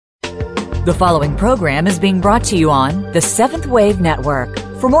The following program is being brought to you on the Seventh Wave Network.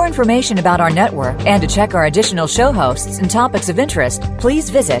 For more information about our network and to check our additional show hosts and topics of interest, please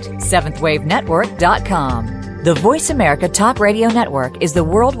visit seventhwavenetwork.com. The Voice America Talk Radio Network is the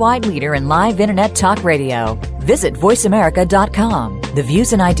worldwide leader in live Internet talk radio. Visit voiceamerica.com. The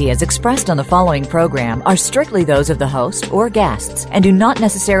views and ideas expressed on the following program are strictly those of the host or guests and do not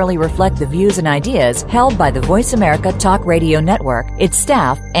necessarily reflect the views and ideas held by the Voice America Talk Radio Network, its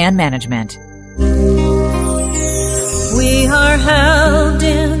staff, and management. We are held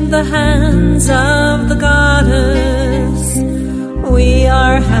in the hands of the goddess. We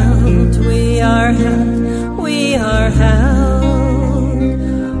are held, we are held, we are held.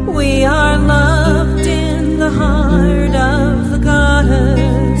 We are loved in the heart of the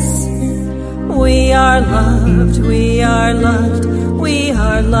goddess. We are loved, we are loved, we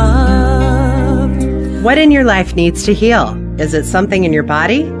are loved. What in your life needs to heal? Is it something in your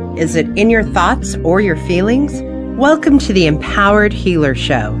body? Is it in your thoughts or your feelings? Welcome to the Empowered Healer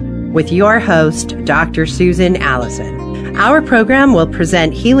Show with your host, Dr. Susan Allison. Our program will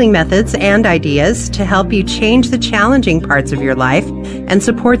present healing methods and ideas to help you change the challenging parts of your life and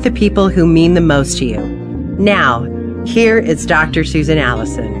support the people who mean the most to you. Now, here is Dr. Susan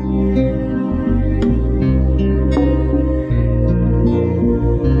Allison.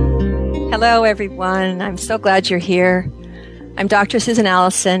 Hello, everyone. I'm so glad you're here. I'm Dr. Susan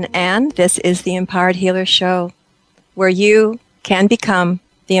Allison, and this is the Empowered Healer Show, where you can become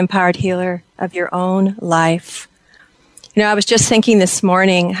the empowered healer of your own life. You know, I was just thinking this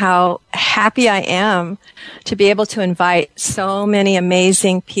morning how happy I am to be able to invite so many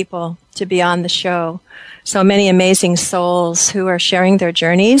amazing people to be on the show, so many amazing souls who are sharing their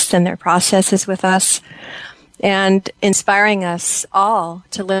journeys and their processes with us and inspiring us all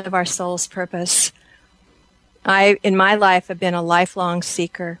to live our soul's purpose. I, in my life, have been a lifelong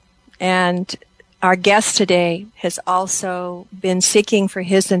seeker, and our guest today has also been seeking for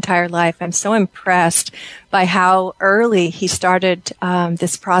his entire life. I'm so impressed by how early he started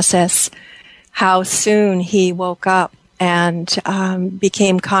this process, how soon he woke up and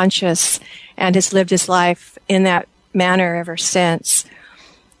became conscious and has lived his life in that manner ever since.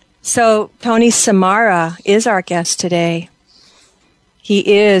 So Tony Samara is our guest today.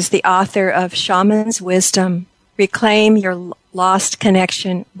 He is the author of Shaman's Wisdom, Reclaim Your Lost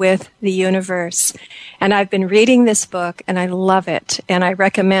Connection with the Universe. And I've been reading this book and I love it. And I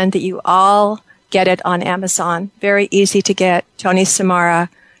recommend that you all get it on Amazon. Very easy to get. Tony Samara,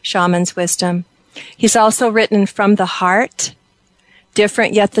 Shaman's Wisdom. He's also written From the Heart,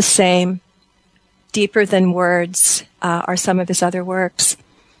 Different Yet the Same, Deeper Than Words are some of his other works.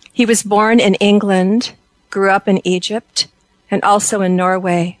 He was born in England, grew up in Egypt, and also in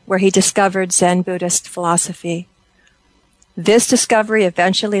Norway, where he discovered Zen Buddhist philosophy. This discovery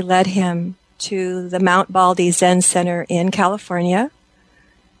eventually led him to the Mount Baldy Zen Center in California,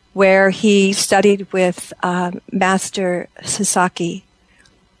 where he studied with Master Sasaki.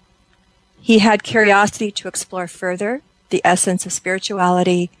 He had curiosity to explore further the essence of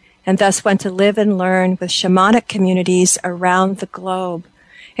spirituality and thus went to live and learn with shamanic communities around the globe,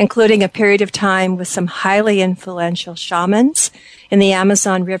 including a period of time with some highly influential shamans in the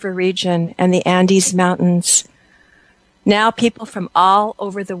Amazon River region and the Andes Mountains. Now people from all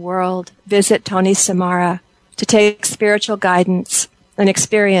over the world visit Tony Samara to take spiritual guidance and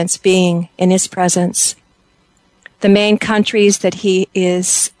experience being in his presence. The main countries that he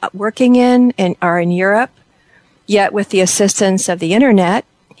is working in are in Europe, yet with the assistance of the internet,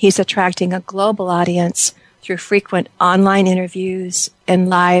 he's attracting a global audience through frequent online interviews and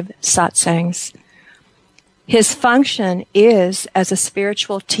live satsangs. His function is as a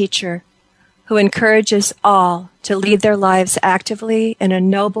spiritual teacher who encourages all to lead their lives actively in a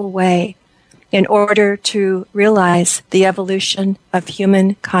noble way in order to realize the evolution of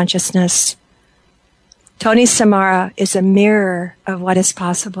human consciousness. Tony Samara is a mirror of what is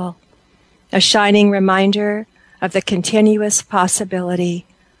possible, a shining reminder of the continuous possibility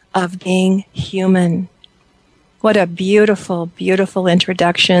of being human. What a beautiful, beautiful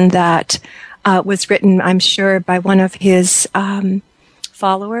introduction that was written, I'm sure, by one of his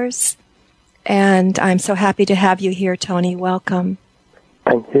followers. And I'm so happy to have you here, Tony. Welcome.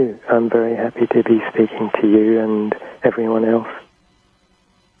 Thank you. I'm very happy to be speaking to you and everyone else.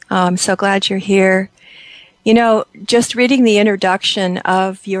 Oh, I'm so glad you're here. You know, just reading the introduction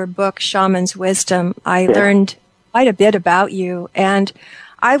of your book, Shaman's Wisdom, I learned quite a bit about you. And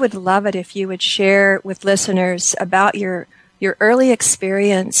I would love it if you would share with listeners about your early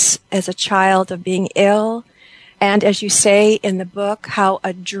experience as a child of being ill. And as you say in the book, how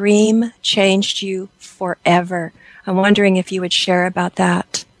a dream changed you forever. I'm wondering if you would share about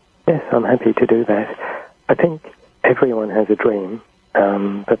that. Yes, I'm happy to do that. I think everyone has a dream.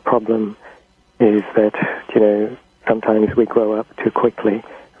 The problem is that, sometimes we grow up too quickly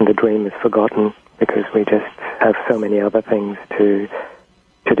and the dream is forgotten because we just have so many other things to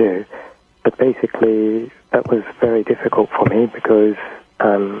do. But basically, that was very difficult for me because,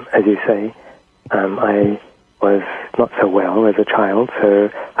 as you say, I was not so well as a child, so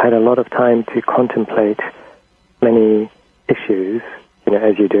I had a lot of time to contemplate many issues,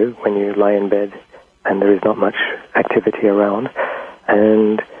 as you do when you lie in bed and there is not much activity around.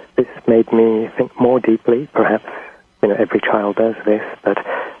 And this made me think more deeply. Perhaps, every child does this, but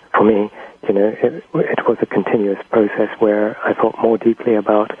for me, it was a continuous process where I thought more deeply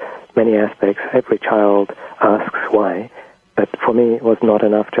about many aspects. Every child asks why, but for me it was not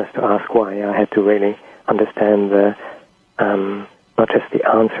enough just to ask why. I had to really understand not just the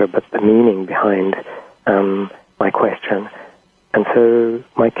answer, but the meaning behind my question. And so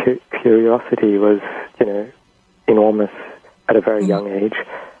my curiosity was, enormous at a very young age.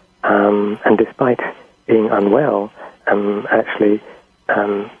 And despite being unwell, actually,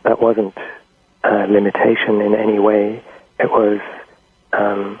 that wasn't a limitation in any way. It was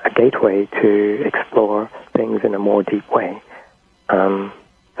a gateway to explore things in a more deep way.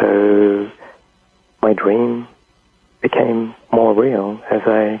 So my dream became more real as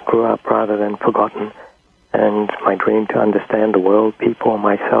I grew up rather than forgotten. And my dream to understand the world, people,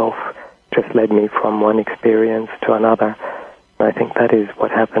 myself, just led me from one experience to another. And I think that is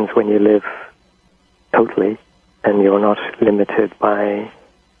what happens when you live totally and you're not limited by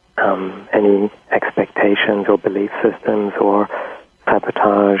any expectations or belief systems or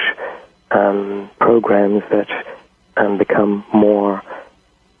sabotage programs that become more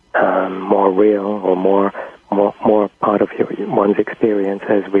real or more part of one's experience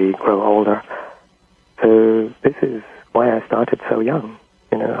as we grow older. So this is why I started so young.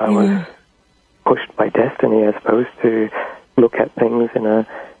 I was pushed by destiny, I suppose, to look at things in a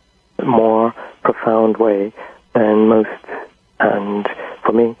more profound way than most. And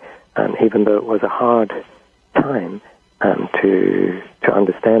for me, even though it was a hard time to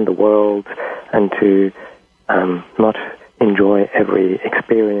understand the world and to not enjoy every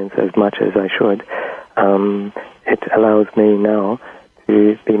experience as much as I should, it allows me now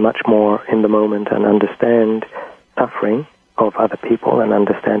to be much more in the moment and understand suffering of other people and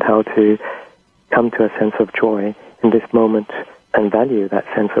understand how to come to a sense of joy in this moment and value that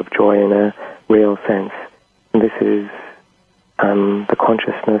sense of joy in a real sense. And this is the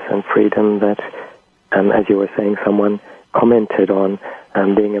consciousness and freedom that, as you were saying, someone commented on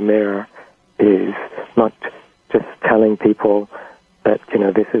being a mirror is not just telling people that,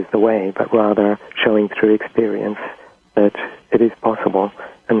 this is the way, but rather showing through experience that it is possible.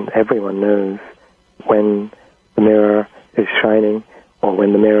 And everyone knows when the mirror is shining or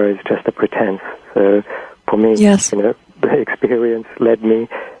when the mirror is just a pretense. So for me, the experience led me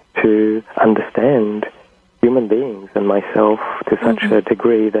to understand human beings and myself to such a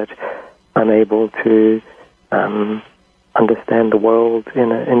degree that I'm able to understand the world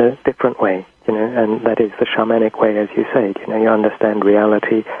in a different way, and that is the shamanic way, as you say. You understand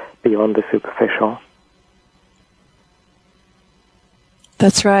reality beyond the superficial.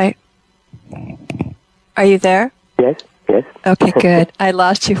 That's right. Are you there? Yes. Okay, good. I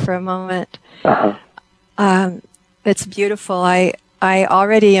lost you for a moment. It's beautiful. I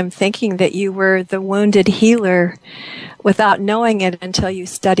already am thinking that you were the wounded healer without knowing it until you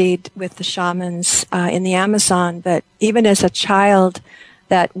studied with the shamans in the Amazon. But even as a child,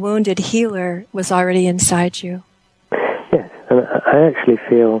 that wounded healer was already inside you. Yes, and I actually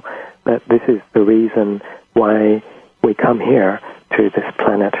feel that this is the reason why we come here to this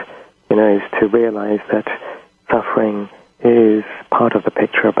planet, is to realize that suffering is part of the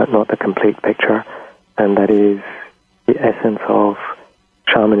picture, but not the complete picture. And that is the essence of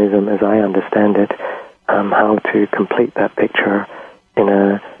shamanism, as I understand it, how to complete that picture in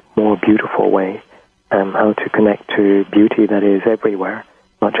a more beautiful way, how to connect to beauty that is everywhere,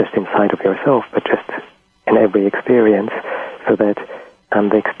 not just inside of yourself, but just in every experience, so that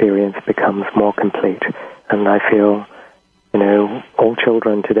the experience becomes more complete. And I feel, all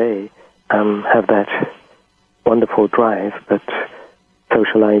children today have that wonderful drive, but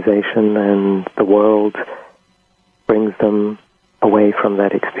socialization and the world brings them away from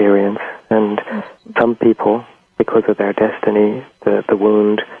that experience. And some people, because of their destiny, the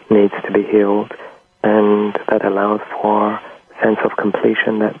wound needs to be healed, and that allows for a sense of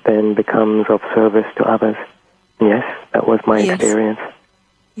completion that then becomes of service to others. Yes, that was my experience.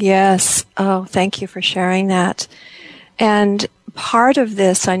 Yes. Oh, thank you for sharing that. And part of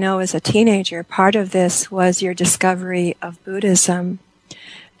this, I know as a teenager, part of this was your discovery of Buddhism.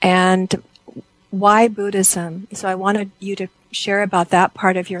 and why Buddhism? So I wanted you to share about that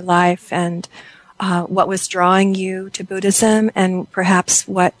part of your life and what was drawing you to Buddhism and perhaps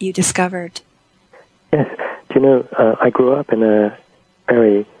what you discovered. Yes. Do you know, I grew up in a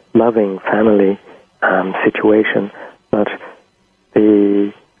very loving family situation, but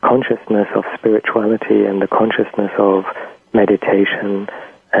the consciousness of spirituality and the consciousness of meditation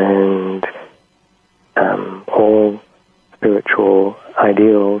and all spiritual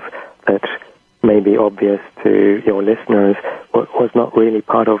ideals that may be obvious to your listeners was not really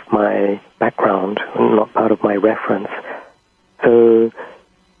part of my background, not part of my reference. So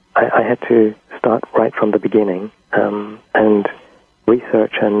I had to start right from the beginning and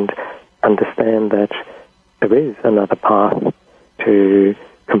research and understand that there is another path to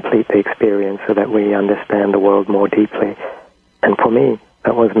complete the experience so that we understand the world more deeply. And for me,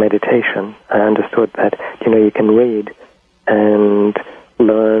 that was meditation. I understood that, you can read and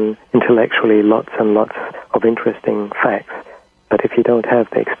learn intellectually lots and lots of interesting facts, but if you don't have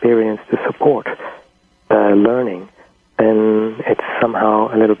the experience to support the learning, then it's somehow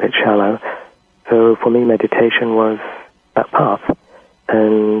a little bit shallow. So for me, meditation was that path.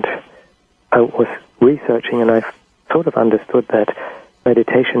 And I was researching, and I sort of understood that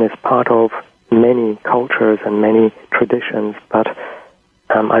meditation is part of many cultures and many traditions, but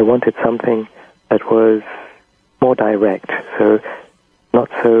I wanted something that was more direct, so not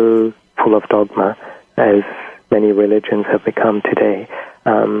so full of dogma as many religions have become today,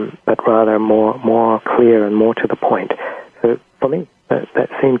 but rather more clear and more to the point. So for me, that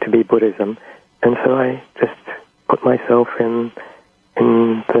seemed to be Buddhism, and so I just put myself in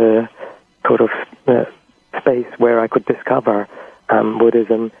the sort of space where I could discover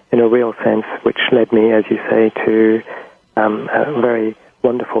Buddhism in a real sense, which led me, as you say, to a very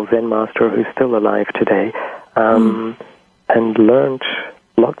wonderful Zen master who's still alive today, and learned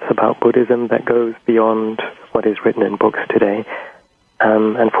lots about Buddhism that goes beyond what is written in books today.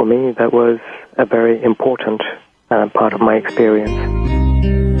 And for me, that was a very important part of my experience.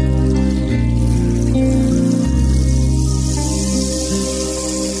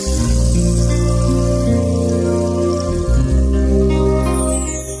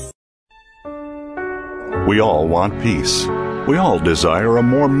 We all want peace. We all desire a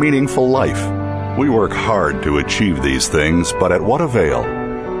more meaningful life. We work hard to achieve these things, but at what avail?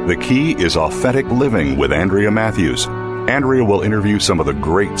 The key is authentic living with Andrea Matthews. Andrea will interview some of the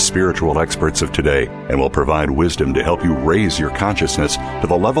great spiritual experts of today and will provide wisdom to help you raise your consciousness to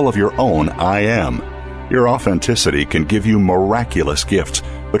the level of your own I am. Your authenticity can give you miraculous gifts,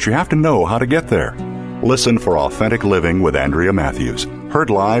 but you have to know how to get there. Listen for Authentic Living with Andrea Matthews. Heard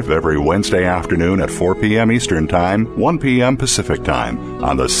live every Wednesday afternoon at 4 p.m. Eastern Time, 1 p.m. Pacific Time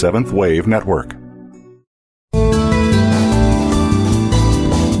on the Seventh Wave Network.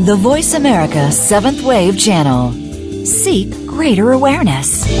 The Voice America Seventh Wave Channel. Seek greater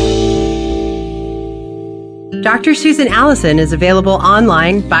awareness. Dr. Susan Allison is available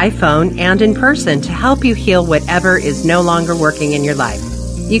online, by phone, and in person to help you heal whatever is no longer working in your life.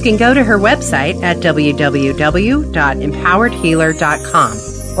 You can go to her website at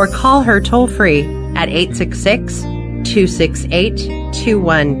www.empoweredhealer.com or call her toll-free at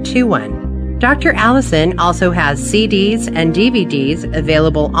 866-268-2121. Dr. Allison also has CDs and DVDs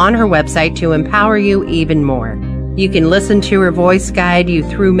available on her website to empower you even more. You can listen to her voice guide you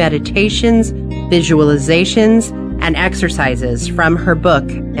through meditations, visualizations, and exercises from her book,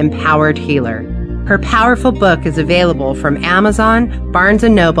 Empowered Healer. Her powerful book is available from Amazon, Barnes &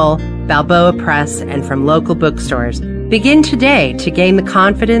 Noble, Balboa Press, and from local bookstores. Begin today to gain the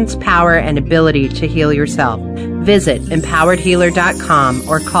confidence, power, and ability to heal yourself. Visit empoweredhealer.com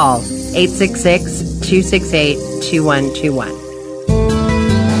or call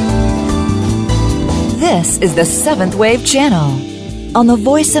 866-268-2121. This is the Seventh Wave Channel on the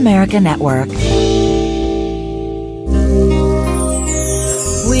Voice America Network.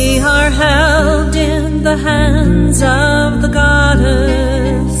 We are held in the hands of the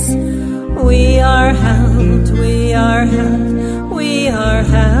goddess. We are held, we are held, we are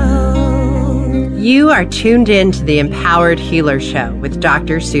held. You are tuned in to the Empowered Healer Show with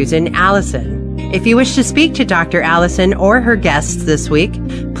Dr. Susan Allison. If you wish to speak to Dr. Allison or her guests this week,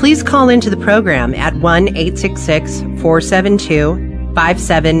 please call into the program at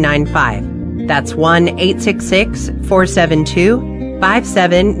 1-866-472-5795. That's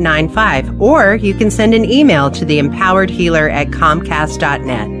 1-866-472-5795. Or you can send an email to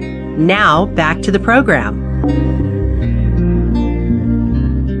theempoweredhealer@comcast.net. Now, back to the program.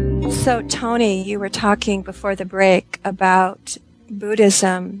 So, Tony, you were talking before the break about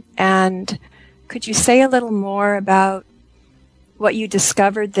Buddhism, and could you say a little more about what you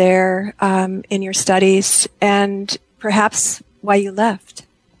discovered there in your studies, and perhaps why you left.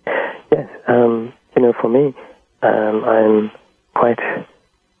 Yes, for me, I'm quite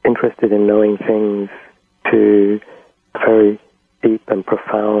interested in knowing things to a very deep and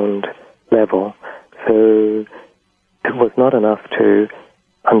profound level. So it was not enough to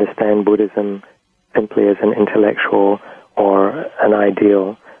understand Buddhism simply as an intellectual or an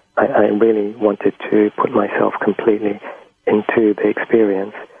ideal. I really wanted to put myself completely into the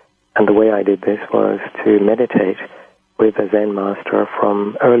experience. And the way I did this was to meditate with a Zen master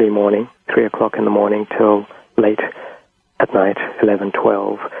from early morning, 3 o'clock in the morning, till late at night, 11,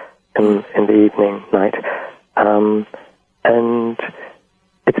 12 in the evening, night. And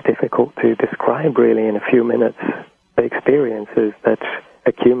it's difficult to describe really in a few minutes the experiences that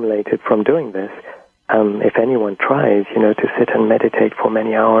accumulated from doing this. If anyone tries, to sit and meditate for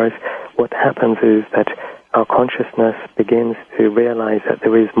many hours, what happens is that our consciousness begins to realize that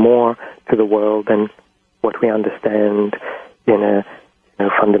there is more to the world than what we understand in a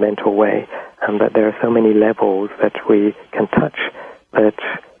fundamental way, and that there are so many levels that we can touch that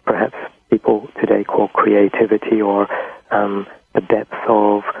perhaps people today call creativity or the depth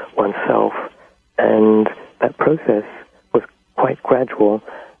of oneself. And that process was quite gradual.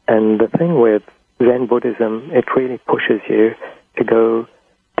 And the thing with Zen Buddhism, it really pushes you to go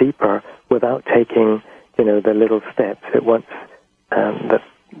deeper without taking, the little steps. It wants,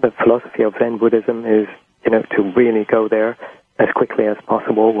 the philosophy of Zen Buddhism is, to really go there as quickly as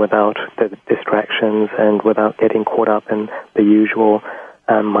possible without the distractions and without getting caught up in the usual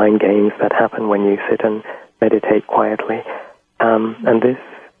mind games that happen when you sit and meditate quietly. And this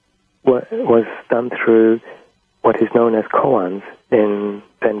was done through what is known as koans in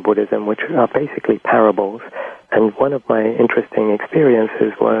Zen Buddhism, which are basically parables. And one of my interesting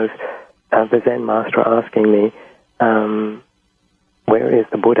experiences was the Zen master asking me, where is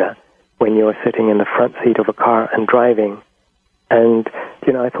the Buddha when you're sitting in the front seat of a car and driving? And,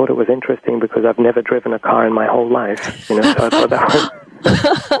 I thought it was interesting because I've never driven a car in my whole life, so I thought that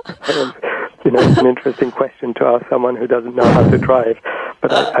was an interesting question to ask someone who doesn't know how to drive.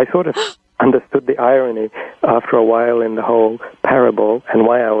 But I sort of understood the irony after a while in the whole parable and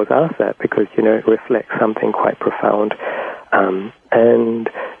why I was asked that, because, it reflects something quite profound. And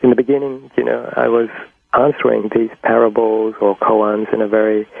in the beginning, I was answering these parables or koans in a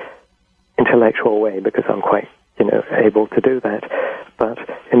very intellectual way because I'm quite, able to do that. But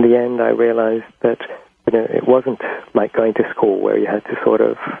in the end, I realized that, it wasn't like going to school where you had to sort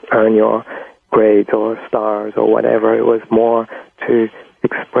of earn your grades or stars or whatever. It was more to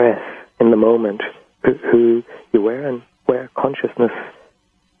express in the moment who you were and where consciousness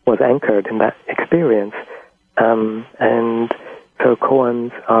was anchored in that experience. And so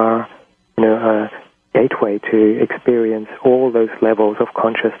koans are, a gateway to experience all those levels of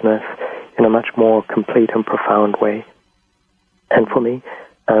consciousness in a much more complete and profound way. And for me,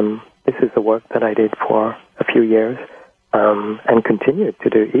 this is the work that I did for a few years and continued to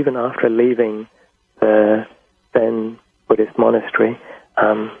do even after leaving the Zen Buddhist monastery.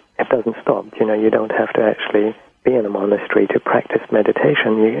 It doesn't stop. You don't have to actually be in a monastery to practice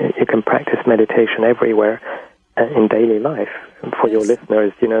meditation. You can practice meditation everywhere in daily life. For your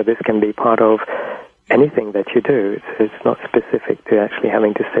listeners, this can be part of anything that you do. It's not specific to actually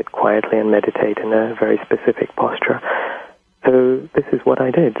having to sit quietly and meditate in a very specific posture. So this is what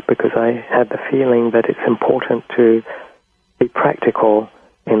I did because I had the feeling that it's important to be practical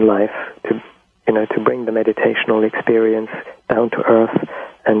in life, to bring the meditational experience down to earth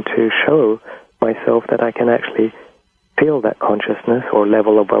and to show myself that I can actually feel that consciousness or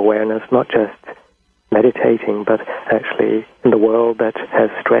level of awareness, not just meditating, but actually in the world that has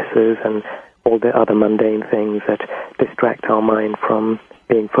stresses and all the other mundane things that distract our mind from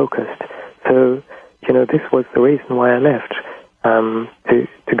being focused. So, this was the reason why I left,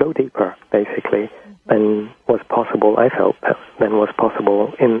 to go deeper, basically, than was possible, I felt, than was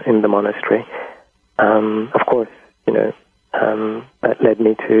possible in the monastery. Of course, that led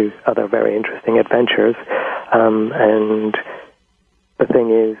me to other very interesting adventures. And the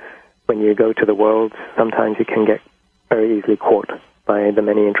thing is, when you go to the world, sometimes you can get very easily caught by the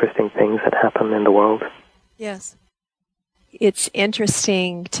many interesting things that happen in the world. Yes. It's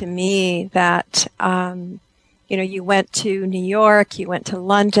interesting to me that, you went to New York, you went to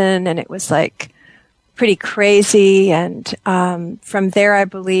London, and it was like pretty crazy. And from there, I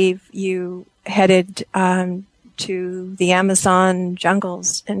believe you headed to the Amazon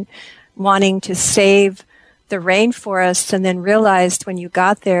jungles and wanting to save the rainforest, and then realized when you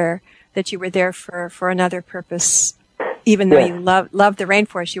got there that you were there for another purpose. Even though you love the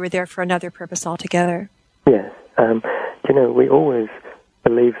rainforest, you were there for another purpose altogether. Yes. we always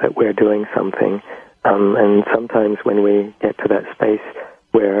believe that we're doing something, and sometimes when we get to that space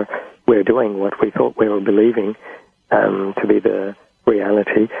where we're doing what we thought we were believing to be the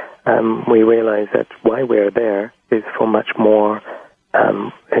reality, we realize that why we're there is for much more,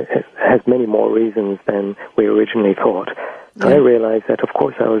 it has many more reasons than we originally thought. So I realized that, of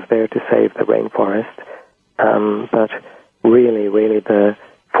course, I was there to save the rainforest, but really, the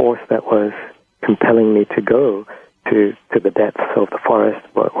force that was compelling me to go to the depths of the forest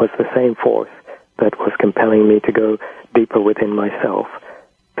was the same force that was compelling me to go deeper within myself.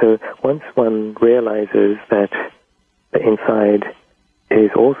 So once one realizes that the inside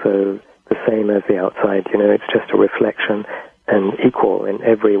is also the same as the outside, it's just a reflection and equal in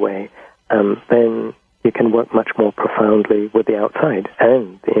every way, then you can work much more profoundly with the outside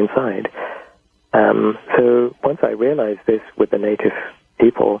and the inside. So once I realized this with the native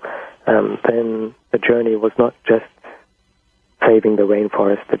people, then the journey was not just saving the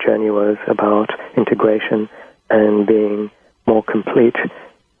rainforest. The journey was about integration and being more complete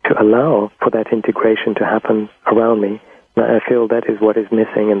to allow for that integration to happen around me. Now, I feel that is what is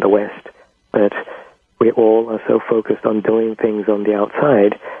missing in the West, that we all are so focused on doing things on the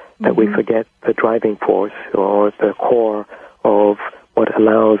outside that we forget the driving force or the core of what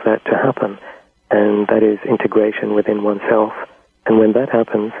allows that to happen, and that is integration within oneself. And when that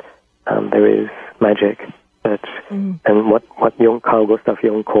happens, there is magic, and what Carl Gustav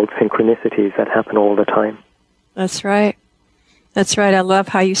Jung called synchronicities that happen all the time. That's right. That's right. I love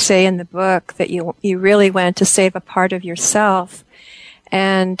how you say in the book that you really went to save a part of yourself.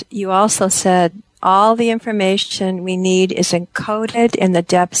 And you also said all the information we need is encoded in the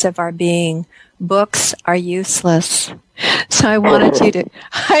depths of our being. Books are useless. So I wanted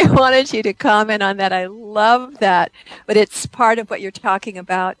you to comment on that. I love that. But it's part of what you're talking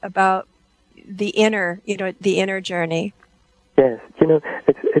about the inner journey. Yes.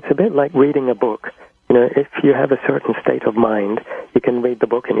 It's a bit like reading a book. If you have a certain state of mind, you can read the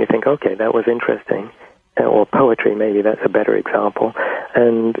book and you think, okay, that was interesting. Or poetry, maybe that's a better example.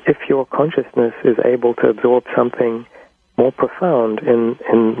 And if your consciousness is able to absorb something more profound in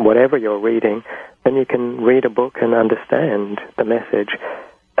whatever you're reading, then you can read a book and understand the message.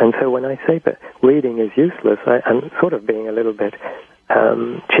 And so when I say that reading is useless, I'm sort of being a little bit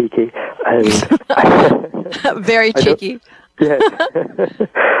cheeky. And very cheeky. Yes.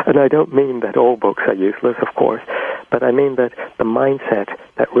 And I don't mean that all books are useless, of course, but I mean that the mindset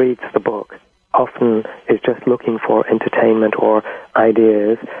that reads the book often is just looking for entertainment or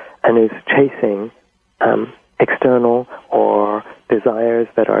ideas and is chasing external or desires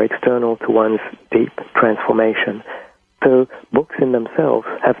that are external to one's deep transformation. So books in themselves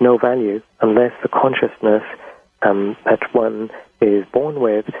have no value unless the consciousness that one is born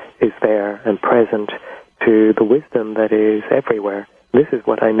with is there and present to the wisdom that is everywhere. This is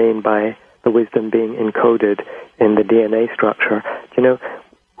what I mean by the wisdom being encoded in the DNA structure.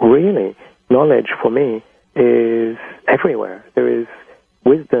 Really, knowledge for me is everywhere. There is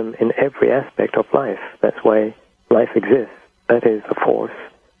wisdom in every aspect of life. That's why life exists. That is the force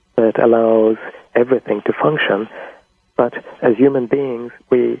that allows everything to function. But as human beings,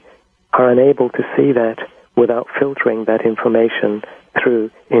 we are unable to see that without filtering that information through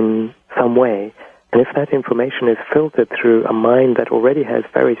in some way. And if that information is filtered through a mind that already has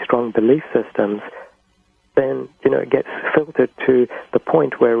very strong belief systems, then, it gets filtered to the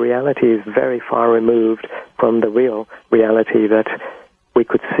point where reality is very far removed from the real reality that we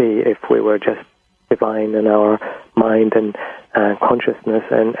could see if we were just divine in our mind and consciousness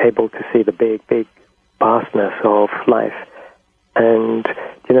and able to see the big vastness of life. And,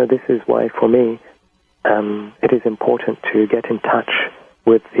 this is why, for me, it is important to get in touch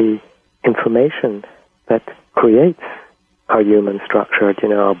with the information that creates our human structure,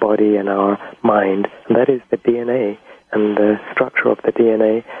 our body and our mind. And that is the DNA. And the structure of the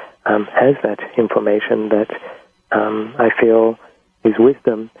DNA has that information that I feel is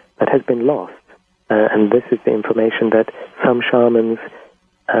wisdom that has been lost. And this is the information that some shamans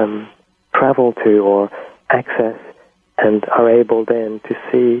travel to or access and are able then to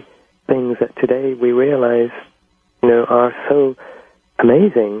see things that today we realize, are so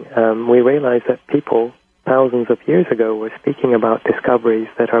amazing. We realize that people thousands of years ago were speaking about discoveries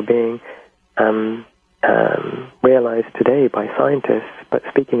that are being realized today by scientists, but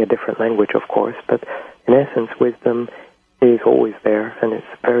speaking a different language, of course. But in essence, wisdom is always there, and it's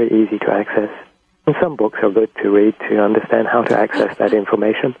very easy to access. And some books are good to read to understand how to access that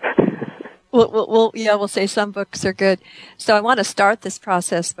information. We'll say some books are good. So I want to start this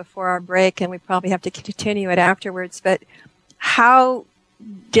process before our break, and we probably have to continue it afterwards. But how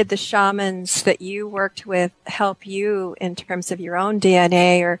did the shamans that you worked with help you in terms of your own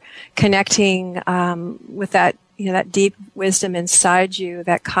DNA or connecting with that, that deep wisdom inside you,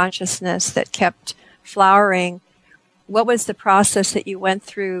 that consciousness that kept flowering? What was the process that you went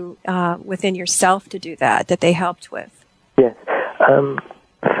through within yourself to do that they helped with? Yes.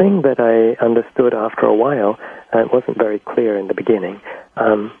 The thing that I understood after a while, it wasn't very clear in the beginning,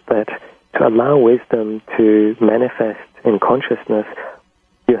 that to allow wisdom to manifest in consciousness,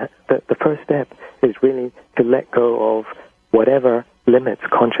 the first step is really to let go of whatever limits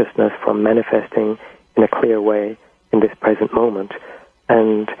consciousness from manifesting in a clear way in this present moment.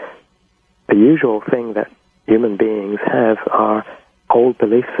 And the usual thing that human beings have are old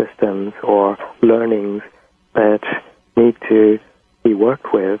belief systems or learnings that need to be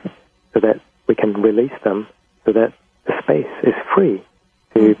worked with so that we can release them, so that the space is free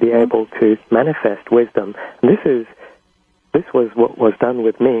to be able to manifest wisdom. And this was what was done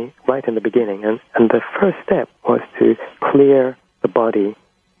with me right in the beginning. And the first step was to clear the body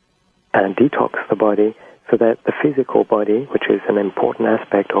and detox the body so that the physical body, which is an important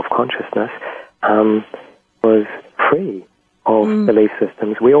aspect of consciousness, was free of belief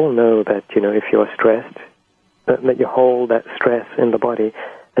systems. We all know that, if you're stressed, that you hold that stress in the body.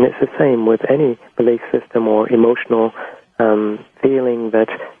 And it's the same with any belief system or emotional feeling that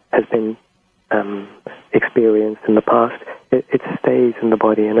has been experienced in the past. It stays in the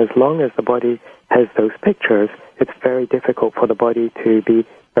body. And as long as the body has those pictures, it's very difficult for the body to be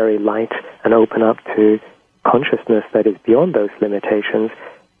very light and open up to consciousness that is beyond those limitations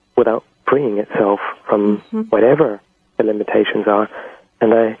without freeing itself from whatever the limitations are.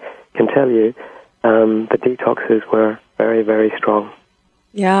 And I can tell you, the detoxes were very, very strong.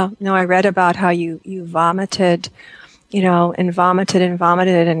 Yeah. No, I read about how you vomited, and vomited,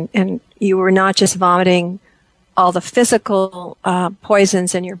 and you were not just vomiting all the physical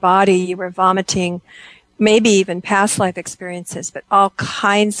poisons in your body. You were vomiting maybe even past life experiences, but all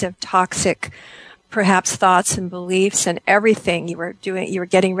kinds of toxic, perhaps thoughts and beliefs and everything you were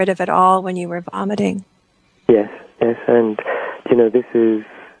getting rid of it all when you were vomiting. Yes, and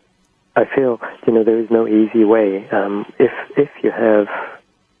I feel there is no easy way. If you have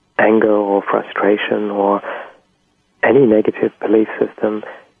anger or frustration or any negative belief system,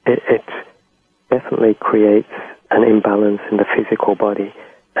 it definitely creates an imbalance in the physical body,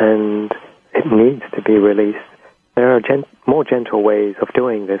 and it needs to be released. There are more gentle ways of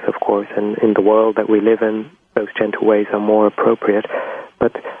doing this, of course, and in the world that we live in, those gentle ways are more appropriate.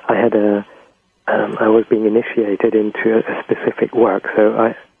 But I was being initiated into a specific work, so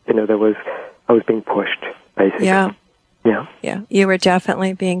I was being pushed, basically. Yeah. Yeah. Yeah. You were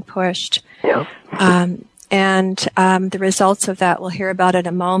definitely being pushed. Yeah. And the results of that we'll hear about in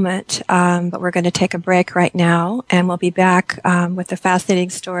a moment, but we're going to take a break right now, and we'll be back with the fascinating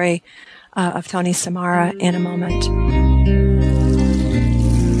story of Tony Samara in a moment.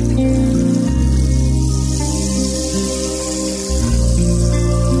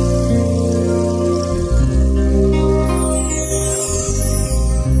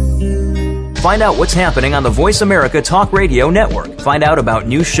 Find out what's happening on the Voice America Talk Radio Network. Find out about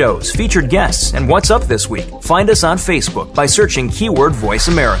new shows, featured guests, and what's up this week. Find us on Facebook by searching keyword Voice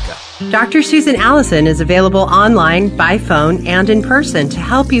America. Dr. Susan Allison is available online, by phone, and in person to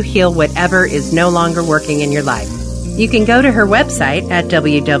help you heal whatever is no longer working in your life. You can go to her website at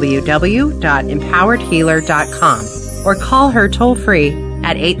www.empoweredhealer.com or call her toll-free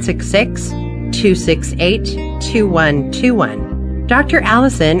at 866-268-2121. Dr.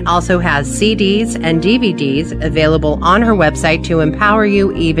 Allison also has CDs and DVDs available on her website to empower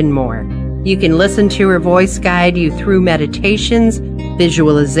you even more. You can listen to her voice guide you through meditations,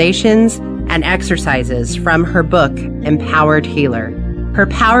 visualizations, and exercises from her book, Empowered Healer. Her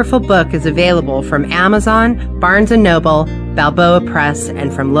powerful book is available from Amazon, Barnes & Noble, Balboa Press,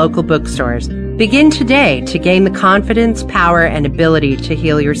 and from local bookstores. Begin today to gain the confidence, power, and ability to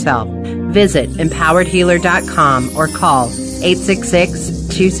heal yourself. Visit empoweredhealer.com or call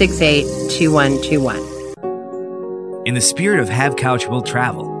 866-268-2121. In the spirit of Have Couch Will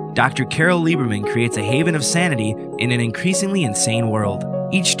Travel, Dr. Carol Lieberman creates a haven of sanity in an increasingly insane world.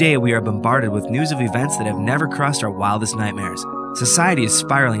 Each day we are bombarded with news of events that have never crossed our wildest nightmares. Society is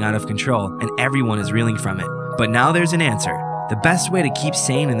spiraling out of control and everyone is reeling from it. But now there's an answer. The best way to keep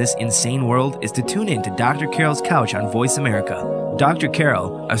sane in this insane world is to tune in to Dr. Carol's Couch on Voice America. Dr.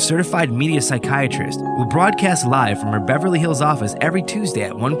 Carol, a certified media psychiatrist, will broadcast live from her Beverly Hills office every Tuesday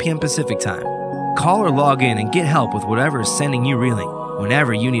at 1 p.m. Pacific Time. Call or log in and get help with whatever is sending you reeling,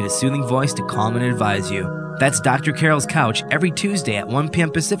 whenever you need a soothing voice to calm and advise you. That's Dr. Carol's Couch every Tuesday at 1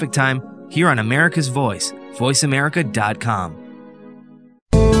 p.m. Pacific Time here on America's Voice, voiceamerica.com.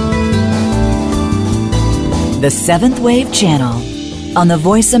 the Seventh Wave Channel on the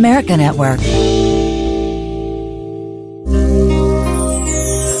Voice America Network.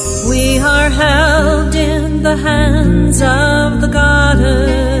 We are held in the hands of the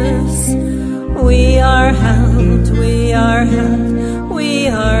goddess. We are held, we are held, we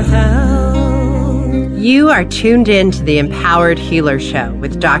are held. You are tuned in to the Empowered Healer Show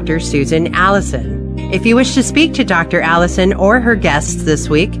with Dr. Susan Allison. If you wish to speak to Dr. Allison or her guests this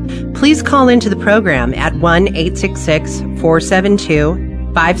week, please call into the program at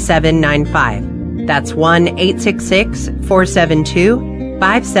 1-866-472-5795. That's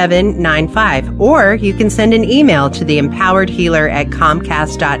 1-866-472-5795. Or you can send an email to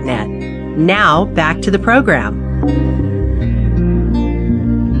theempoweredhealer@comcast.net. Now, back to the program.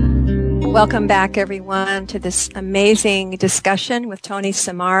 Welcome back, everyone, to this amazing discussion with Tony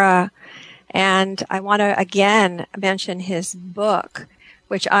Samara. And I want to again mention his book,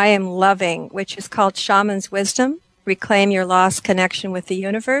 which I am loving, which is called Shaman's Wisdom, Reclaim Your Lost Connection with the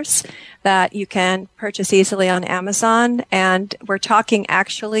Universe, that you can purchase easily on Amazon. And we're talking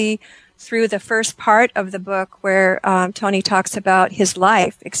actually through the first part of the book where Tony talks about his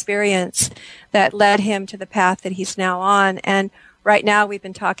life experience that led him to the path that he's now on. And right now we've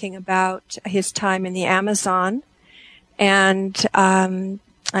been talking about his time in the Amazon. And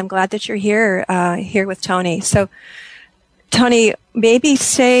I'm glad that you're here with Tony. So, Tony, maybe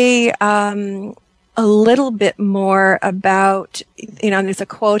say a little bit more about, there's a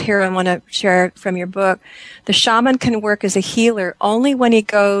quote here I want to share from your book. The shaman can work as a healer only when he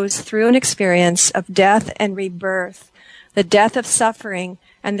goes through an experience of death and rebirth, the death of suffering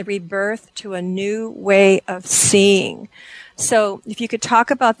and the rebirth to a new way of seeing. So if you could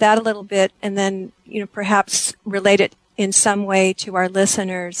talk about that a little bit and then, perhaps relate it in some way to our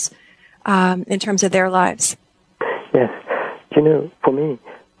listeners in terms of their lives. Yes. For me,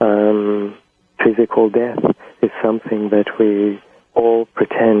 physical death is something that we all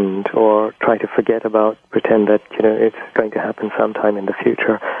pretend or try to forget about, pretend that, it's going to happen sometime in the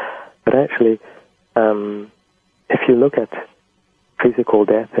future. But actually, if you look at physical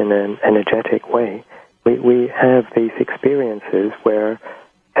death in an energetic way, we have these experiences where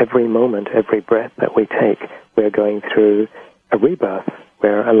every moment, every breath that we take, we're going through a rebirth.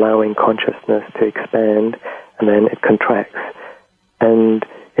 We're allowing consciousness to expand, and then it contracts. And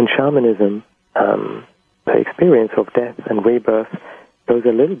in shamanism, the experience of death and rebirth goes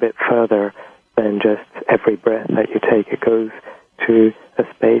a little bit further than just every breath that you take. It goes to a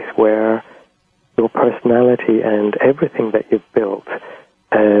space where your personality and everything that you've built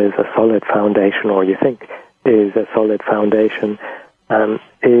as a solid foundation, or you think is a solid foundation,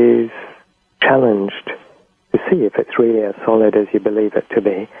 is challenged to see if it's really as solid as you believe it to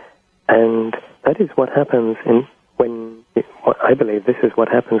be. And that is what happens I believe this is what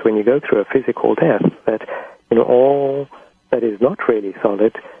happens when you go through a physical death, that all that is not really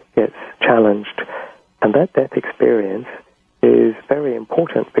solid gets challenged. And that death experience is very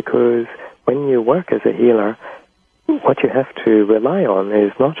important, because when you work as a healer, what you have to rely on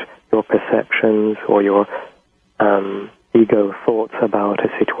is not your perceptions or your ego thoughts about a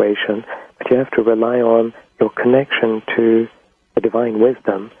situation, but you have to rely on your connection to the divine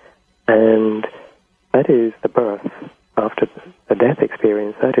wisdom. And that is the birth after the death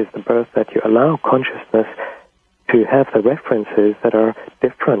experience. That is the birth that you allow consciousness to have the references that are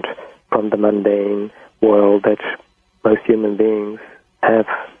different from the mundane world that most human beings have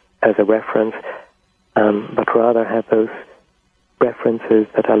as a reference, but rather have those references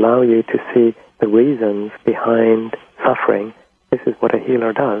that allow you to see the reasons behind suffering. This is what a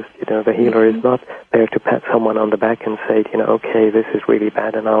healer does. The healer is not there to pat someone on the back and say, okay, this is really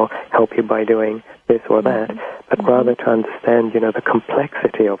bad and I'll help you by doing this or that, but rather to understand, the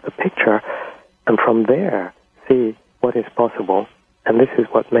complexity of the picture, and from there see what is possible. And this is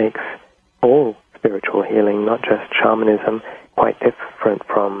what makes all spiritual healing, not just shamanism, quite different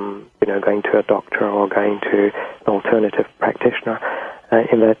from, going to a doctor or going to an alternative practitioner,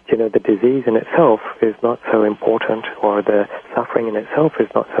 in that, the disease in itself is not so important, or the suffering in itself is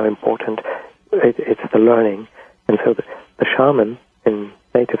not so important. It's the learning. And so the shaman in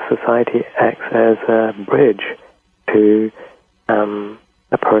native society acts as a bridge to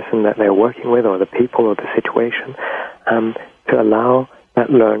the person that they're working with, or the people, or the situation, to allow that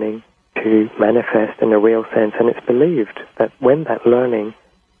learning to manifest in a real sense. And it's believed that when that learning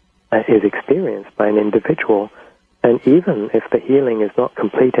is experienced by an individual, and even if the healing is not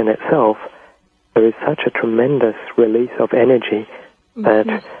complete in itself, there is such a tremendous release of energy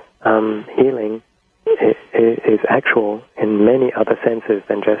that healing is actual in many other senses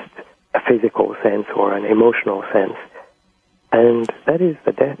than just a physical sense or an emotional sense. And that is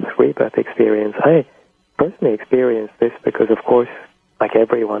the death rebirth experience. I personally experienced this because, of course, like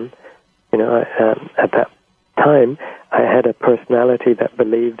everyone, at that time, I had a personality that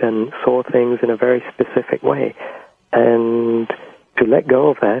believed and saw things in a very specific way. And to let go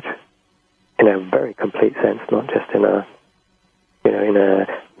of that in a very complete sense, not just in a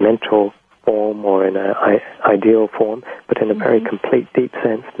mental form or in an ideal form, but in a very complete, deep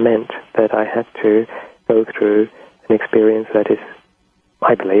sense, meant that I had to go through an experience that is,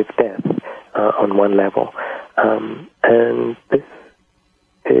 I believe, death on one level. And this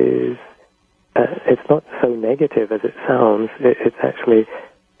is, it's not so negative as it sounds.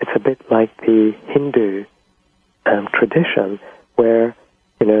 It's a bit like the Hindu tradition where,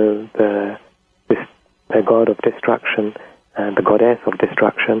 the god of destruction, the goddess of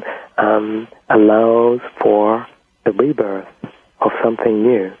destruction, allows for the rebirth of something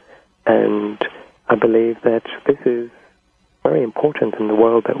new. And I believe that this is very important in the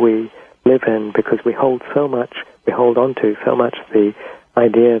world that we live in, because we hold on to so much the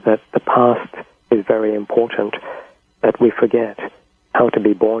idea that the past is very important, that we forget how to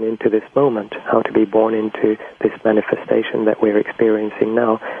be born into this moment, how to be born into this manifestation that we're experiencing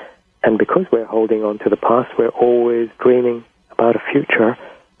now. And because we're holding on to the past, we're always dreaming about a future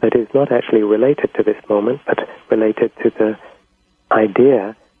that is not actually related to this moment, but related to the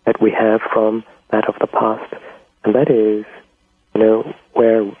idea that we have from that of the past. And that is,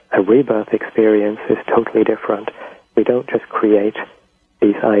 where a rebirth experience is totally different. We don't just create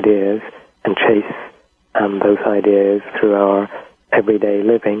these ideas and chase those ideas through our everyday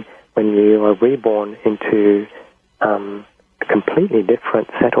living. When you are reborn into a completely different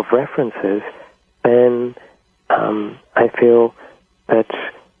set of references, then I feel that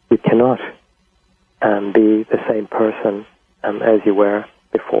you cannot be the same person as you were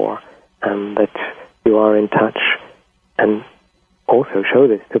before, that you are in touch, and also show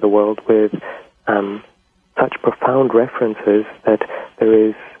this to the world with such profound references that there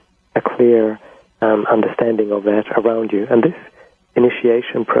is a clear understanding of that around you. And this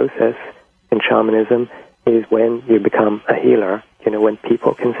initiation process in shamanism is when you become a healer, when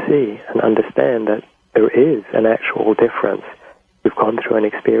people can see and understand that there is an actual difference. You've gone through an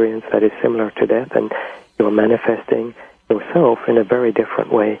experience that is similar to death, and you're manifesting yourself in a very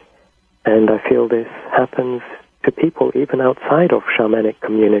different way. And I feel this happens to people even outside of shamanic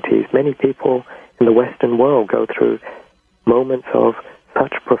communities. Many people in the Western world go through moments of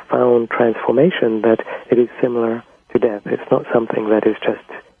such profound transformation that it is similar to death. It's not something that is just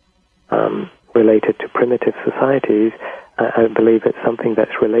related to primitive societies. I believe it's something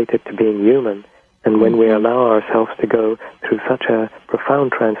that's related to being human. And when we allow ourselves to go through such a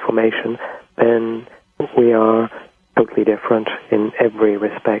profound transformation, then we are totally different in every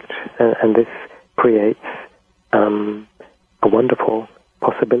respect. And this creates a wonderful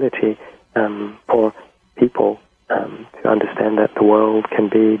possibility for people to understand that the world can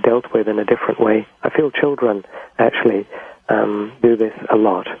be dealt with in a different way. I feel children actually do this a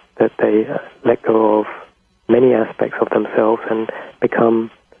lot, that they let go of many aspects of themselves and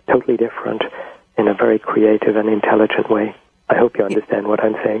become totally different in a very creative and intelligent way. I hope you understand what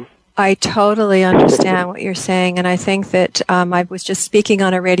I'm saying. I totally understand what you're saying, and I think that I was just speaking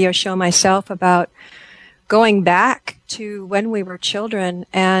on a radio show myself about going back to when we were children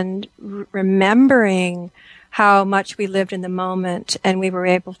and remembering how much we lived in the moment, and we were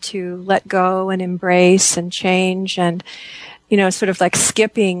able to let go and embrace and change, and sort of like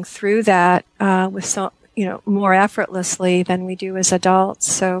skipping through that with so more effortlessly than we do as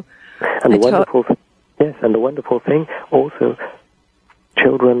adults. So, and the wonderful thing also,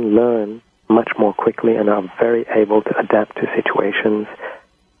 children learn much more quickly and are very able to adapt to situations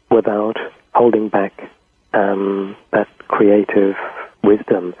without holding back that creative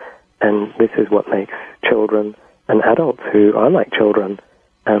wisdom. And this is what makes children and adults who are like children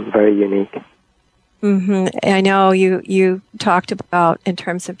very unique. I know you talked about, in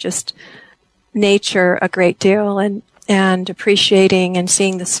terms of just nature, a great deal, and appreciating and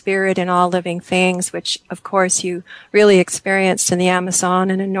seeing the spirit in all living things, which of course you really experienced in the Amazon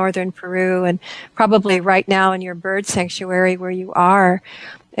and in northern Peru, and probably right now in your bird sanctuary where you are.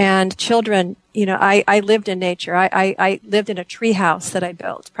 And children, I lived in nature. I lived in a tree house that I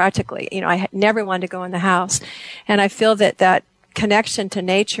built, practically. I never wanted to go in the house. And I feel that connection to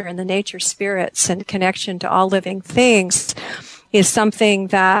nature and the nature spirits and connection to all living things is something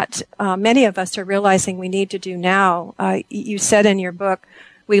that many of us are realizing we need to do now. You said in your book,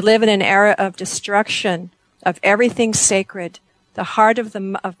 we live in an era of destruction of everything sacred. The heart of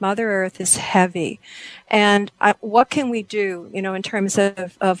Mother Earth is heavy. And what can we do, in terms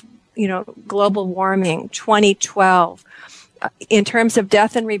of global warming, 2012, in terms of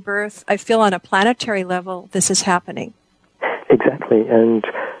death and rebirth, I feel on a planetary level this is happening. Exactly, and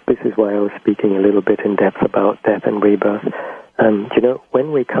this is why I was speaking a little bit in depth about death and rebirth.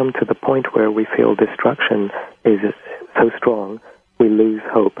 When we come to the point where we feel destruction is so strong, we lose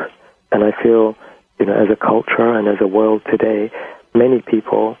hope. And I feel, as a culture and as a world today, many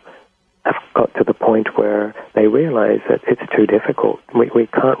people have got to the point where they realize that it's too difficult. We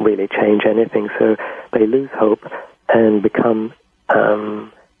can't really change anything, so they lose hope and become,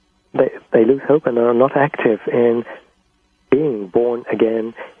 they lose hope and are not active in being born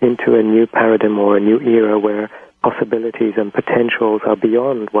again into a new paradigm or a new era where possibilities and potentials are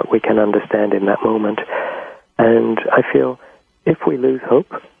beyond what we can understand in that moment. And I feel if we lose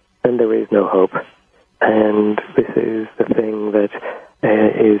hope, then there is no hope. And this is the thing that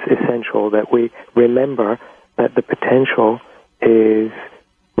is essential, that we remember that the potential is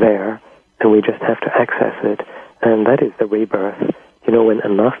there and we just have to access it. And that is the rebirth. When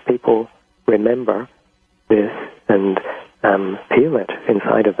enough people remember this and feel it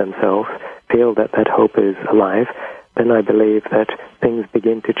inside of themselves, feel that that hope is alive, then I believe that things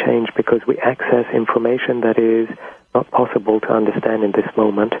begin to change because we access information that is not possible to understand in this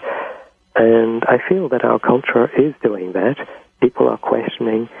moment. And I feel that our culture is doing that. People are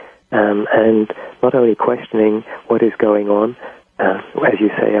questioning, and not only questioning what is going on, as you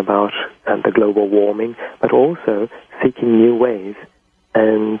say, about the global warming, but also seeking new ways.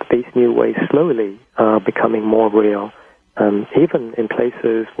 And these new ways slowly are becoming more real. Even in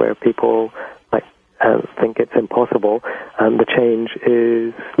places where people think it's impossible, the change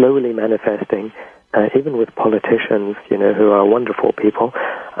is slowly manifesting. Even with politicians, who are wonderful people,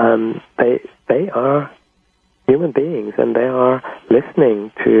 they are human beings, and they are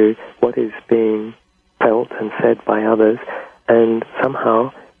listening to what is being felt and said by others, and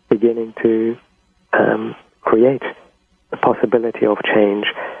somehow beginning to create the possibility of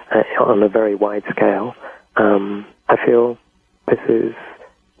change on a very wide scale. I feel this is,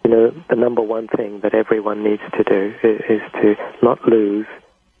 the number one thing that everyone needs to do is to not lose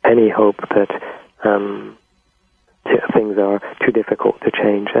any hope that things are too difficult to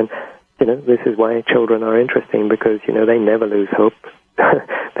change. And, this is why children are interesting, because, they never lose hope.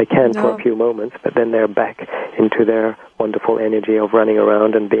 They can for a few moments, but then they're back into their wonderful energy of running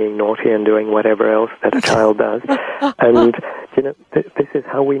around and being naughty and doing whatever else that a child does. And, this is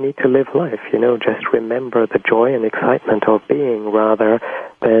how we need to live life, just remember the joy and excitement of being rather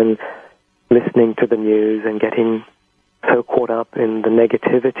than listening to the news and getting so caught up in the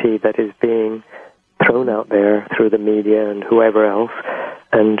negativity that is being thrown out there through the media and whoever else,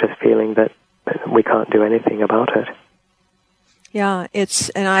 and just feeling that we can't do anything about it. Yeah,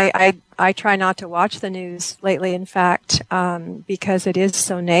 and I try not to watch the news lately, in fact, because it is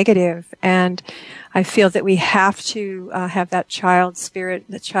so negative, and I feel that we have to have that child spirit,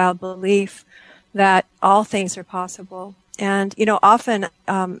 the child belief that all things are possible. And, often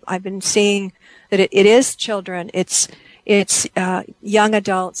I've been seeing that it is children, it's young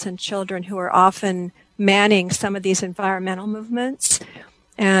adults and children who are often manning some of these environmental movements.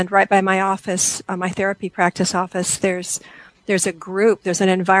 And right by my office, my therapy practice office, there's a group, there's an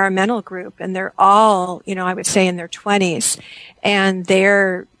environmental group, and they're all, I would say in their 20s, and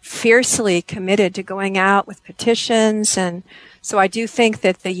they're fiercely committed to going out with petitions. And so I do think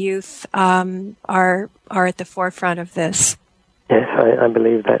that the youth are at the forefront of this. Yes, I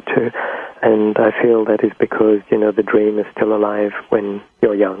believe that too. And I feel that is because, the dream is still alive when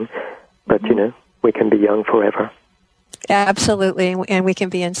you're young, but, we can be young forever. Absolutely, and we can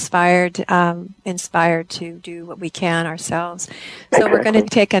be inspired to do what we can ourselves. So We're going to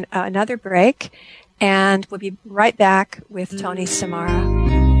take another break, and we'll be right back with Tony Samara.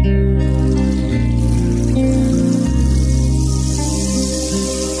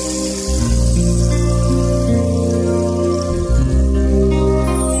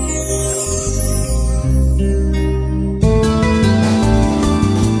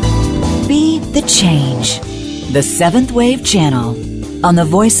 Be the change. The Seventh Wave Channel on the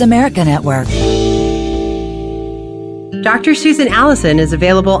Voice America Network. Dr. Susan Allison is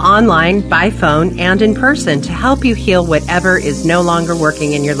available online, by phone, and in person to help you heal whatever is no longer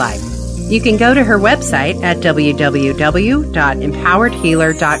working in your life. You can go to her website at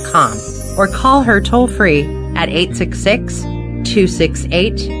www.empoweredhealer.com or call her toll-free at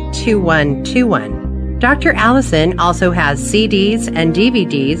 866-268-2121. Dr. Allison also has CDs and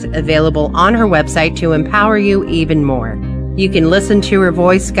DVDs available on her website to empower you even more. You can listen to her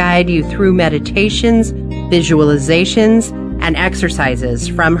voice guide you through meditations, visualizations, and exercises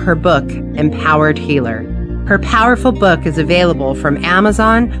from her book, Empowered Healer. Her powerful book is available from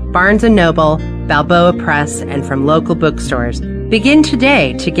Amazon, Barnes & Noble, Balboa Press, and from local bookstores. Begin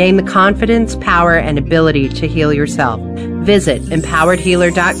today to gain the confidence, power, and ability to heal yourself. Visit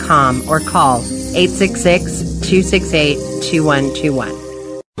empoweredhealer.com or call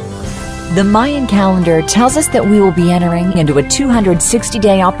 866-268-2121. The Mayan calendar tells us that we will be entering into a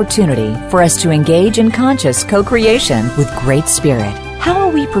 260-day opportunity for us to engage in conscious co-creation with Great Spirit. How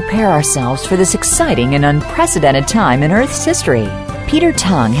will we prepare ourselves for this exciting and unprecedented time in Earth's history? Peter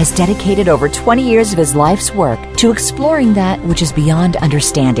Tung has dedicated over 20 years of his life's work to exploring that which is beyond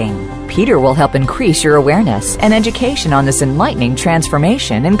understanding. Peter will help increase your awareness and education on this enlightening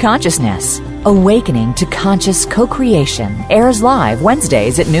transformation in consciousness. Awakening to Conscious Co-Creation airs live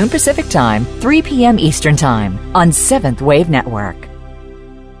Wednesdays at noon Pacific Time, 3 p.m. Eastern Time on Seventh Wave Network.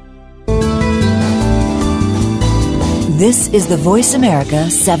 This is the Voice America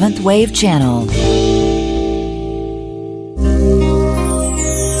Seventh Wave Channel.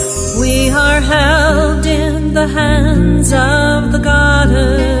 We are held in the hands of the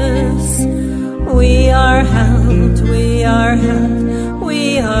goddess. We are held, we are held,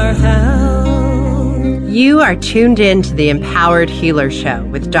 we are held. You are tuned in to the Empowered Healer Show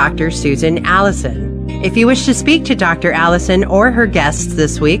with Dr. Susan Allison. If you wish to speak to Dr. Allison or her guests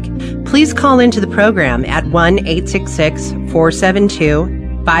this week, please call into the program at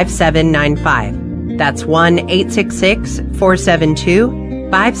 1-866-472-5795. That's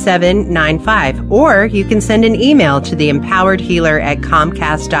 1-866-472-5795. Or you can send an email to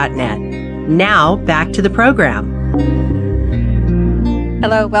theempoweredhealer@comcast.net. Now, back to the program.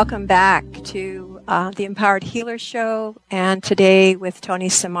 Hello, welcome back to the Empowered Healer Show. And today with Tony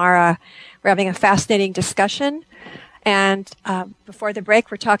Samara, we're having a fascinating discussion. And before the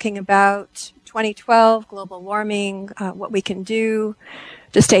break, we're talking about 2012, global warming, what we can do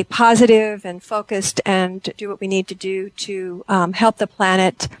to stay positive and focused and do what we need to do to help the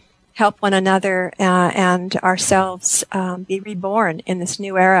planet, help one another, and ourselves be reborn in this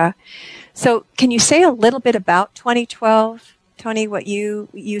new era. So can you say a little bit about 2012, Tony, what you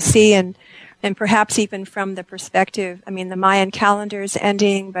see, and perhaps even from the perspective, I mean, the Mayan calendar is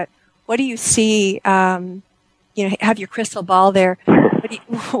ending, but what do you see, have your crystal ball there.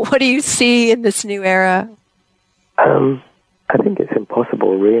 What do you see in this new era? I think it's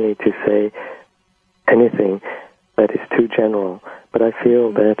impossible really to say anything that is too general, but I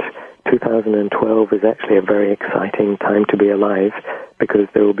feel that 2012 is actually a very exciting time to be alive because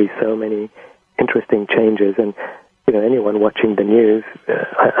there will be so many interesting changes, and anyone watching the news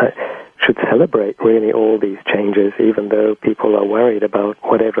should celebrate really all these changes, even though people are worried about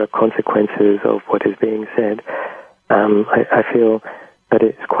whatever consequences of what is being said. I feel that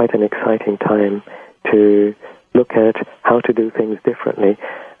it's quite an exciting time to look at how to do things differently.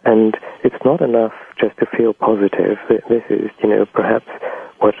 And it's not enough just to feel positive. This is, perhaps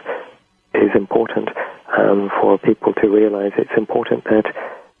what is important for people to realize. It's important that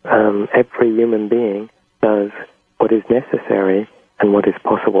every human being does what is necessary and what is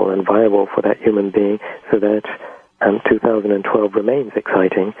possible and viable for that human being so that 2012 remains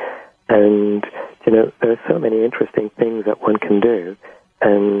exciting. And, there are so many interesting things that one can do.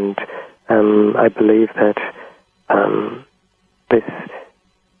 And I believe that this,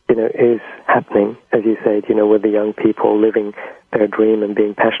 is happening, as you said, with the young people living their dream and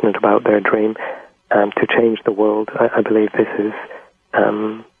being passionate about their dream to change the world. I believe this is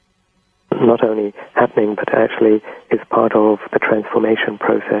not only happening, but actually is part of the transformation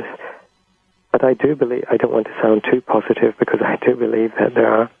process. But I do believe, I don't want to sound too positive, because I do believe that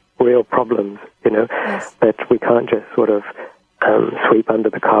there are real problems, Yes. that we can't just sort of sweep under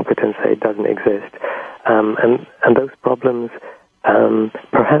the carpet and say it doesn't exist. And those problems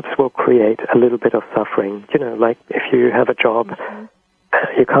perhaps will create a little bit of suffering. Like if you have a job,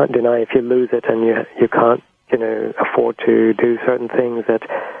 you can't deny if you lose it and you can't, afford to do certain things, that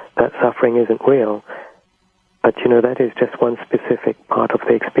suffering isn't real. But, that is just one specific part of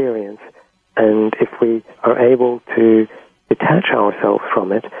the experience. And if we are able to detach ourselves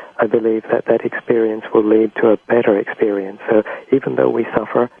from it, I believe that experience will lead to a better experience. So even though we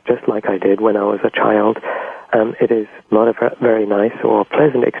suffer, just like I did when I was a child, it is not a very nice or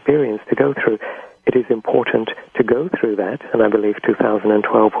pleasant experience to go through. It is important to go through that, and I believe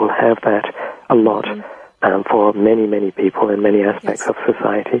 2012 will have that a lot for many, many people in many aspects of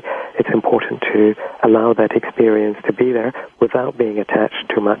society. It's important to allow that experience to be there without being attached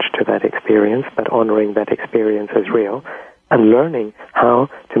too much to that experience, but honoring that experience as real and learning how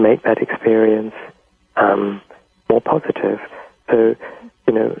to make that experience more positive. So,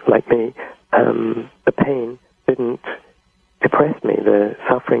 like me, the pain didn't depress me. The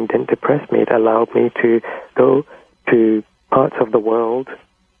suffering didn't depress me. It allowed me to go to parts of the world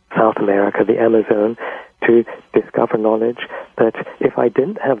South America, the Amazon, to discover knowledge that if I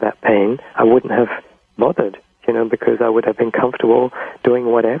didn't have that pain, I wouldn't have bothered, because I would have been comfortable doing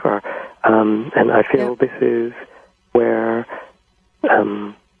whatever. And I feel this is where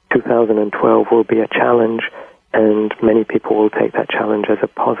 2012 will be a challenge, and many people will take that challenge as a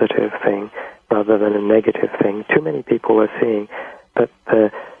positive thing rather than a negative thing. Too many people are seeing that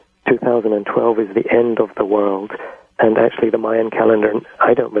 2012 is the end of the world, and actually the Mayan calendar,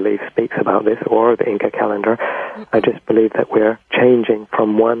 I don't believe, speaks about this, or the Inca calendar. I just believe that we're changing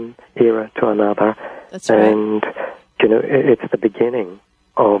from one era to another. That's right. And, it's the beginning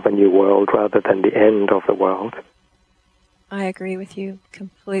of a new world rather than the end of the world. I agree with you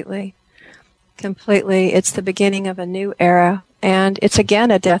completely. Completely. It's the beginning of a new era, and it's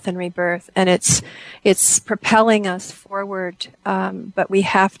again a death and rebirth, and it's propelling us forward, but we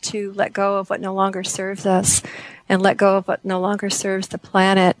have to let go of what no longer serves us and let go of what no longer serves the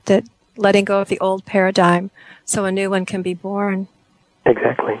planet, that letting go of the old paradigm so a new one can be born.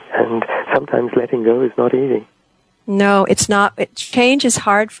 Exactly. And sometimes letting go is not easy. No, it's not. Change is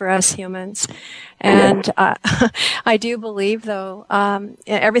hard for us humans. And I do believe, though,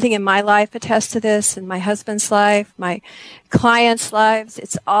 everything in my life attests to this, in my husband's life, my clients' lives.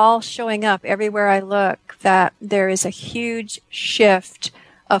 It's all showing up everywhere I look, that there is a huge shift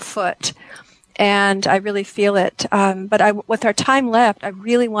afoot. And I really feel it. But with our time left, I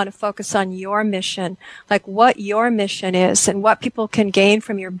really want to focus on your mission, like what your mission is and what people can gain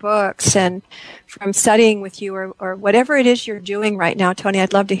from your books and from studying with you, or whatever it is you're doing right now, Tony.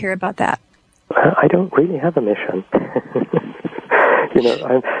 I'd love to hear about that. I don't really have a mission.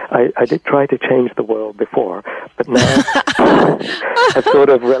 I did try to change the world before, but now I've sort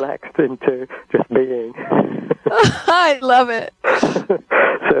of relaxed into just being. I love it.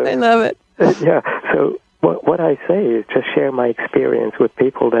 I love it. So what I say is just share my experience with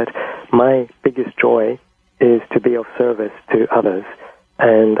people, that my biggest joy is to be of service to others.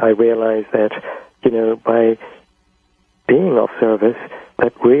 And I realize that, by being of service,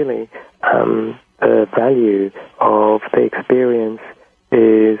 that really the value of the experience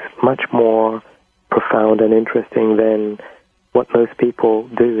is much more profound and interesting than what most people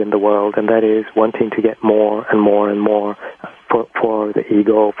do in the world, and that is wanting to get more and more and more for the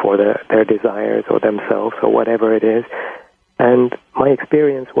ego, for their desires or themselves or whatever it is. And my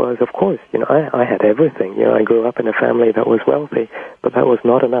experience was, of course, I had everything. I grew up in a family that was wealthy, but that was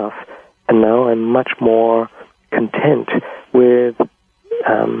not enough. And now I'm much more content with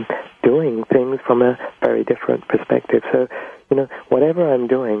doing things from a very different perspective. So, whatever I'm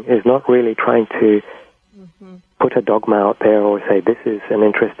doing is not really trying to put a dogma out there or say this is an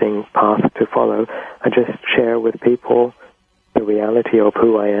interesting path to follow. I just share with people the reality of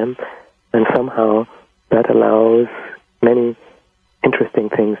who I am, and somehow that allows many interesting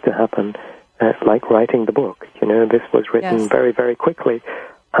things to happen, like writing the book. This was written very, very quickly,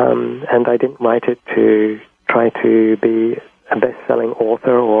 and I didn't write it to try to be a best-selling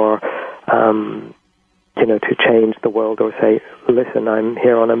author or, to change the world or say, listen, I'm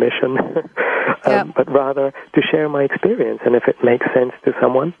here on a mission, but rather to share my experience. And if it makes sense to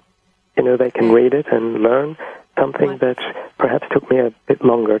someone, they can read it and learn something that perhaps took me a bit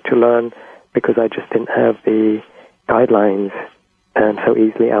longer to learn because I just didn't have the guidelines so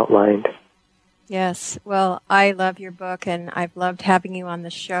easily outlined. Yes. Well, I love your book, and I've loved having you on the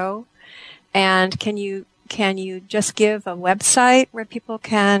show. And can you just give a website where people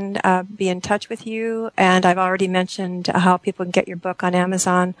can be in touch with you? And I've already mentioned how people can get your book on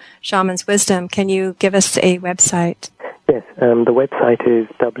Amazon, Shaman's Wisdom. Can you give us a website? Yes. The website is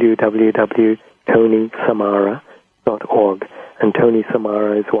www.tonysamara.org. And Tony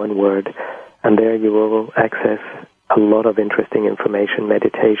Samara is one word. And there you will access a lot of interesting information,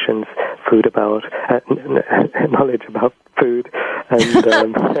 meditations, knowledge about food, and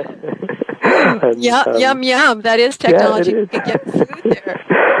yum. That is technology. You can get food there.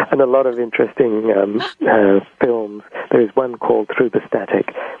 And a lot of interesting films. There is one called Through the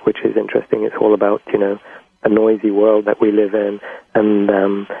Static, which is interesting. It's all about, a noisy world that we live in, and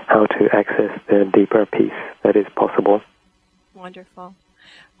how to access the deeper peace that is possible. Wonderful.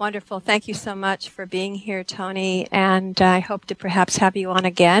 Wonderful. Thank you so much for being here, Tony, and I hope to perhaps have you on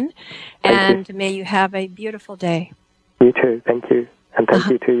again. Thank you. May you have a beautiful day. You too. Thank you. And thank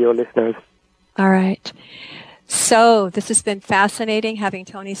you to your listeners. All right. So this has been fascinating having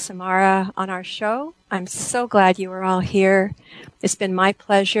Tony Samara on our show. I'm so glad you are all here. It's been my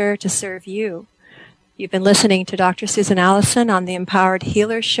pleasure to serve you. You've been listening to Dr. Susan Allison on the Empowered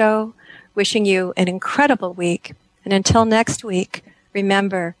Healer Show, wishing you an incredible week. And until next week,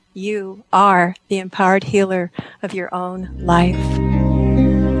 remember, you are the empowered healer of your own life.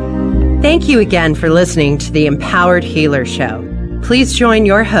 Thank you again for listening to the Empowered Healer Show. Please join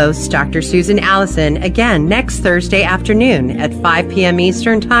your host, Dr. Susan Allison, again next Thursday afternoon at 5 p.m.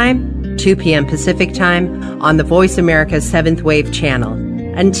 Eastern Time, 2 p.m. Pacific Time on the Voice America 7th Wave channel.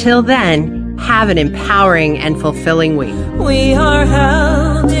 Until then, have an empowering and fulfilling week. We are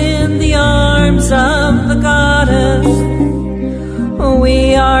held in the arms of the goddess.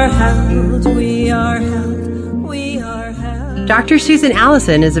 We are held, we are held, we are held. Dr. Susan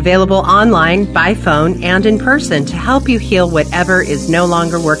Allison is available online, by phone, and in person to help you heal whatever is no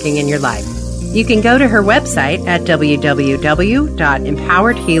longer working in your life. You can go to her website at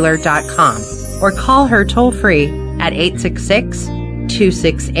www.empoweredhealer.com or call her toll-free at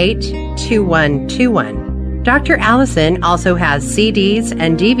 866-268-2121. Dr. Allison also has CDs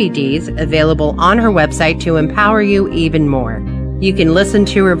and DVDs available on her website to empower you even more. You can listen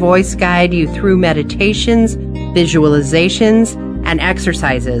to her voice guide you through meditations, visualizations, and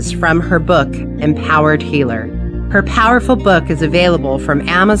exercises from her book, Empowered Healer. Her powerful book is available from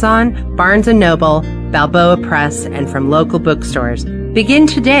Amazon, Barnes & Noble, Balboa Press, and from local bookstores. Begin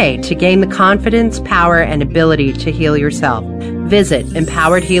today to gain the confidence, power, and ability to heal yourself. Visit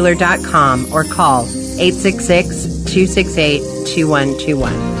empoweredhealer.com or call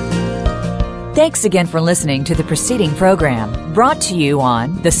 866-268-2121. Thanks again for listening to the preceding program brought to you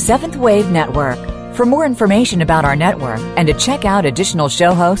on the 7th Wave Network. For more information about our network and to check out additional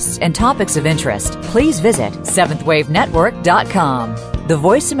show hosts and topics of interest, please visit 7thwavenetwork.com. The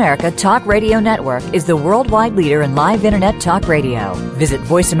Voice America Talk Radio Network is the worldwide leader in live Internet talk radio. Visit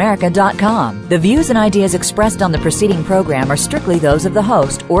voiceamerica.com. The views and ideas expressed on the preceding program are strictly those of the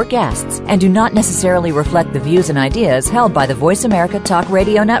host or guests and do not necessarily reflect the views and ideas held by the Voice America Talk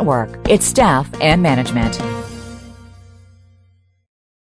Radio Network, its staff, and management.